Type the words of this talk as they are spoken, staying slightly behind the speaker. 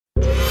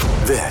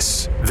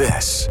This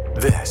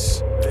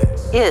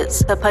is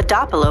the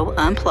Podopolo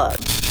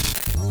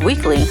Unplugged,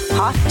 weekly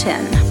Hot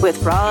 10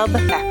 with Rob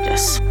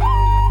Bactus.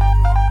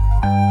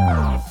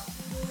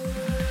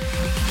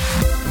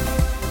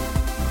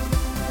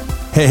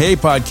 Hey,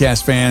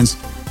 podcast fans.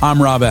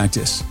 I'm Rob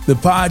Bactus, the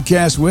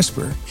podcast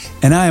whisperer,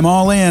 and I am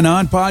all in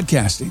on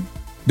podcasting.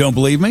 Don't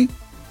believe me?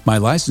 My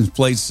license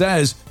plate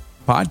says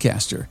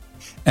podcaster,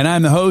 and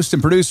I'm the host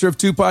and producer of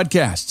two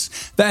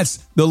podcasts. That's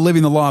the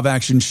Living the Law of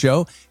Action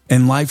show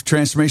and Life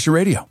Transformation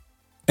Radio.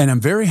 And I'm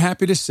very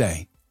happy to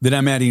say that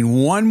I'm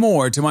adding one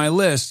more to my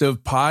list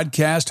of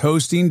podcast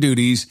hosting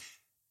duties,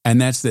 and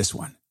that's this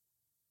one.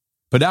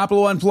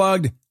 Podopolo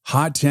Unplugged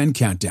Hot 10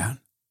 Countdown.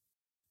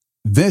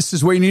 This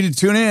is where you need to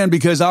tune in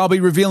because I'll be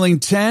revealing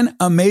 10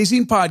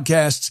 amazing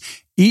podcasts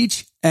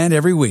each and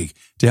every week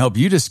to help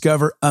you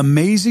discover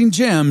amazing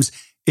gems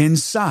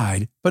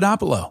inside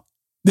Podopolo.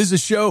 This is a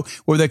show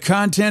where the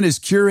content is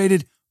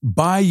curated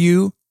by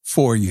you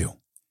for you.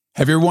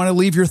 Have you ever want to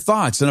leave your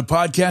thoughts on a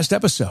podcast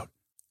episode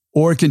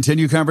or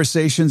continue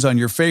conversations on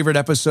your favorite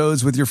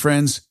episodes with your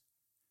friends?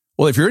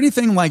 Well, if you're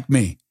anything like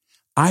me,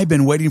 I've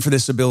been waiting for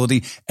this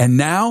ability, and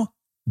now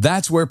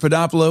that's where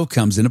Podopolo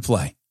comes into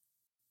play.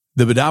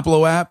 The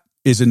Podopolo app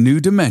is a new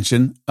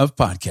dimension of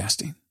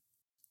podcasting.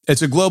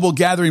 It's a global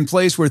gathering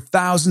place where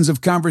thousands of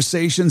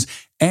conversations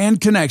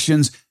and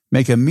connections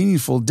make a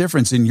meaningful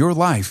difference in your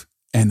life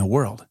and the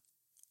world.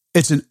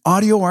 It's an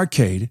audio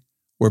arcade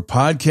where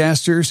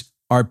podcasters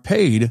are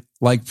paid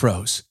like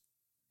pros,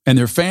 and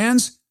their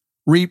fans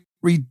reap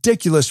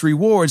ridiculous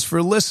rewards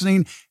for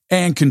listening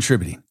and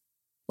contributing,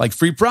 like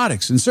free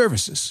products and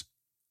services.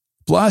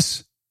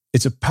 Plus,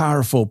 it's a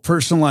powerful,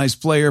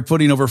 personalized player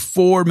putting over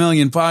 4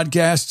 million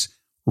podcasts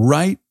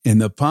right in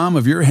the palm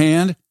of your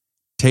hand,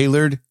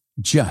 tailored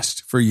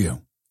just for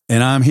you.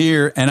 And I'm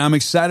here, and I'm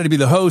excited to be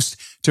the host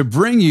to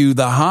bring you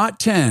the Hot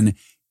 10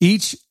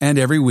 each and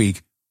every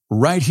week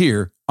right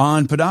here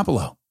on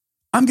Podopolo.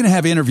 I'm going to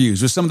have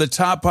interviews with some of the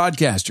top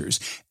podcasters,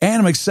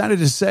 and I'm excited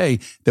to say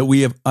that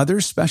we have other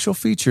special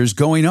features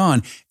going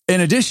on in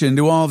addition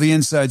to all the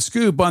inside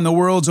scoop on the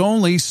world's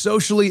only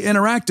socially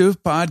interactive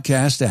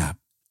podcast app.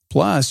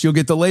 Plus, you'll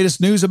get the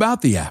latest news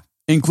about the app,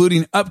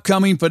 including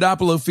upcoming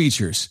Podopolo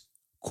features,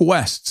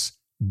 quests,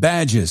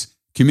 badges,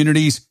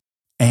 communities,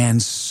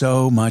 and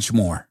so much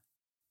more.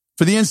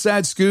 For the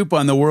inside scoop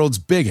on the world's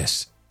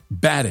biggest,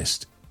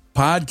 baddest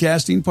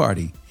podcasting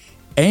party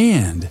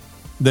and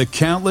the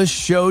countless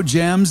show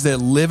gems that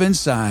live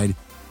inside,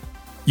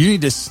 you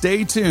need to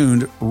stay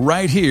tuned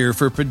right here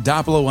for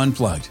Podopolo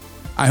Unplugged.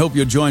 I hope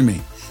you'll join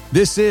me.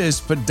 This is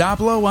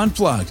Podopolo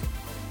Unplugged,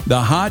 the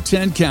Hot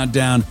 10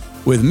 Countdown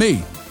with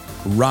me,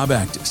 Rob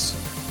Bactus.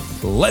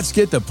 Let's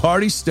get the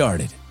party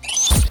started.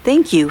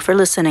 Thank you for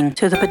listening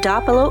to the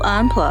Podopolo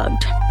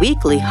Unplugged,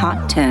 weekly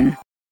Hot 10.